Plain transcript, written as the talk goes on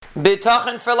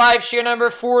B'tachin for Life, Shir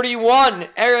number 41,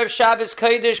 Erev Shabbos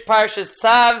Kodesh Parshas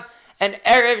Tzav, and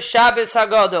Erev Shabbos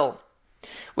Hagadol.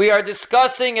 We are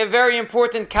discussing a very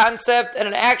important concept, and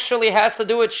it actually has to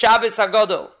do with Shabbos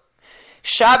Hagadol.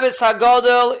 Shabbos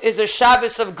Hagadol is a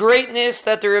Shabbos of greatness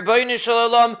that the Rebbeinu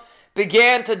Shalom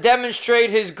began to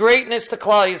demonstrate his greatness to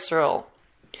Klal Yisrael.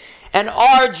 And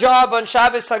our job on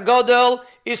Shabbos Hagadol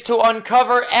is to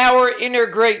uncover our inner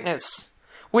greatness.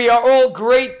 We are all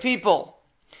great people.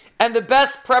 And the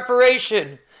best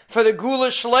preparation for the Gula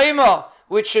Shlema,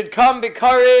 which should come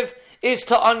B'Karev, is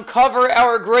to uncover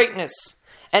our greatness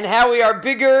and how we are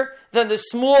bigger than the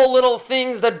small little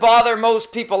things that bother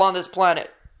most people on this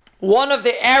planet. One of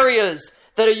the areas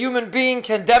that a human being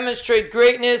can demonstrate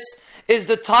greatness is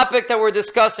the topic that we're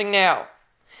discussing now.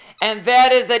 And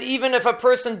that is that even if a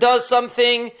person does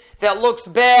something that looks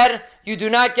bad, you do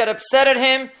not get upset at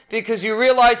him because you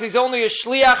realize he's only a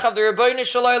shliach of the Rebbeinu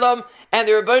Shalom, and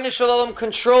the Rebbeinu Shalom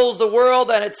controls the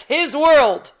world, and it's his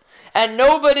world. And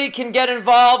nobody can get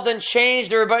involved and change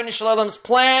the Rebbeinu Shalom's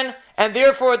plan, and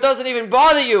therefore it doesn't even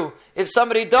bother you if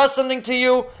somebody does something to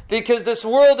you, because this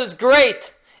world is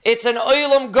great. It's an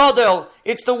Olam Gadol.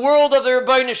 It's the world of the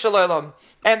Rebbeinu Shalom.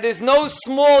 And there's no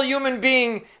small human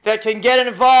being that can get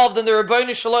involved in the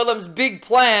Rebbeinu Shalom's big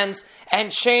plans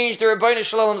and change the Rebbeinu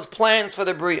Shalom's plans for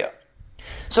the Bria.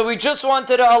 So we just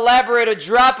wanted to elaborate a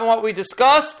drop on what we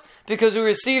discussed because we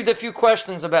received a few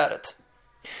questions about it.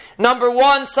 Number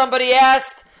one, somebody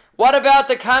asked, what about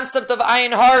the concept of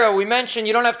Ayin Hara? We mentioned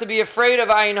you don't have to be afraid of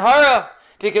Ayin Hara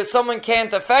because someone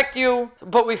can't affect you,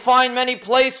 but we find many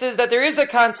places that there is a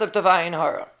concept of Ayin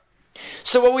Hara.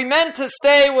 So what we meant to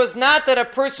say was not that a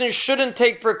person shouldn't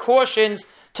take precautions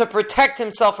to protect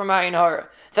himself from Ayin Hara.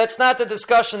 That's not the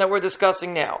discussion that we're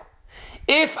discussing now.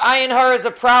 If Ayin Hara is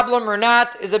a problem or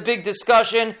not is a big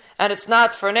discussion, and it's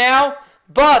not for now.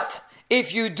 But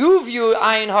if you do view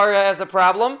Ayin Hara as a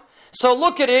problem, so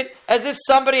look at it as if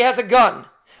somebody has a gun.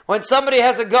 When somebody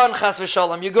has a gun, chas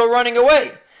v'shalom, you go running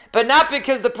away. But not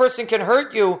because the person can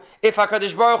hurt you if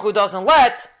HaKadosh Baruch Hu doesn't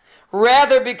let,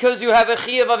 rather because you have a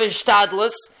chiyuv of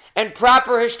hishtadlus, and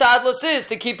proper hishtadlus is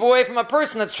to keep away from a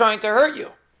person that's trying to hurt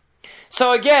you.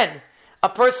 So again, a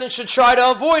person should try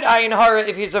to avoid Ayin Hara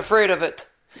if he's afraid of it.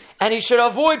 And he should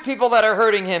avoid people that are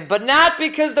hurting him, but not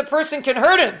because the person can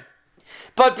hurt him,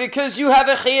 but because you have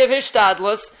a chiyuv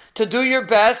hishtadlus to do your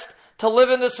best to live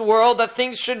in this world that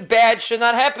things bad should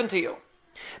not happen to you.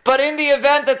 But in the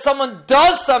event that someone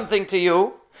does something to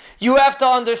you, you have to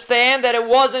understand that it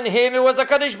wasn't him, it was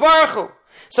HaKadosh Baruch Hu.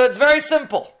 So it's very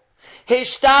simple.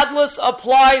 Hishtadlus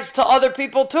applies to other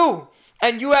people too.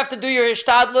 And you have to do your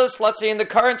hishtadlus, let's say in the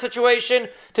current situation,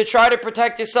 to try to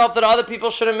protect yourself that other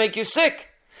people shouldn't make you sick.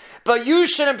 But you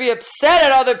shouldn't be upset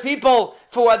at other people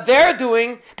for what they're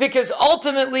doing, because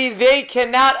ultimately they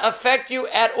cannot affect you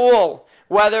at all,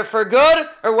 whether for good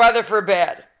or whether for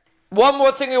bad. One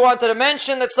more thing we wanted to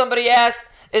mention that somebody asked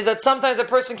is that sometimes a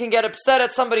person can get upset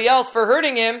at somebody else for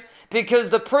hurting him because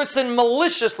the person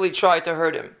maliciously tried to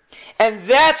hurt him. And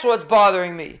that's what's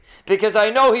bothering me, because I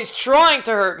know he's trying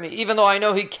to hurt me, even though I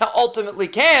know he ultimately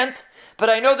can't, but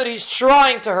I know that he's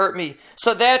trying to hurt me,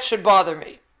 so that should bother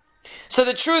me. So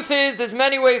the truth is, there's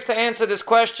many ways to answer this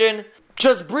question.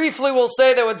 Just briefly, we'll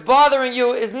say that what's bothering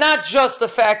you is not just the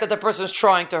fact that the person's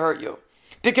trying to hurt you.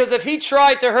 Because if he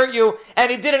tried to hurt you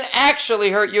and he didn't actually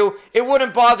hurt you, it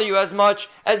wouldn't bother you as much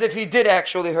as if he did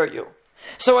actually hurt you.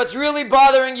 So what's really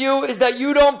bothering you is that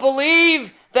you don't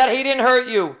believe that he didn't hurt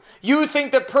you. You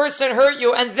think the person hurt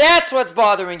you, and that's what's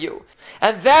bothering you.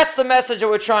 And that's the message that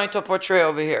we're trying to portray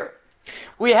over here.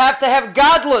 We have to have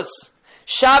godless.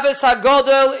 Shabbos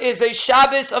HaGadol is a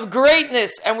Shabbos of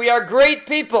greatness, and we are great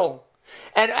people.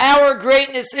 And our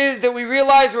greatness is that we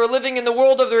realize we're living in the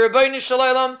world of the Rebbeinu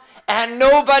Shalom, and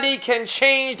nobody can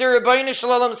change the Rebbeinu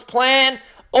Shalom's plan,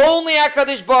 only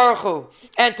HaKadosh Baruch Hu.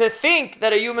 And to think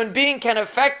that a human being can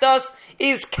affect us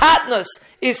is katnus,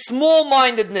 is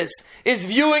small-mindedness, is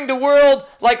viewing the world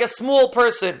like a small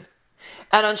person.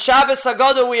 And on Shabbos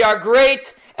HaGadol we are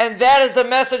great, and that is the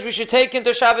message we should take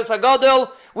into Shabbos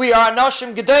HaGadol. We are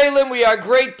Anashim Gedolim, we are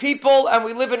great people, and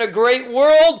we live in a great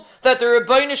world that the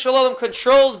Rebbeinu Shalom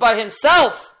controls by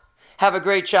himself. Have a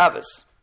great Shabbos.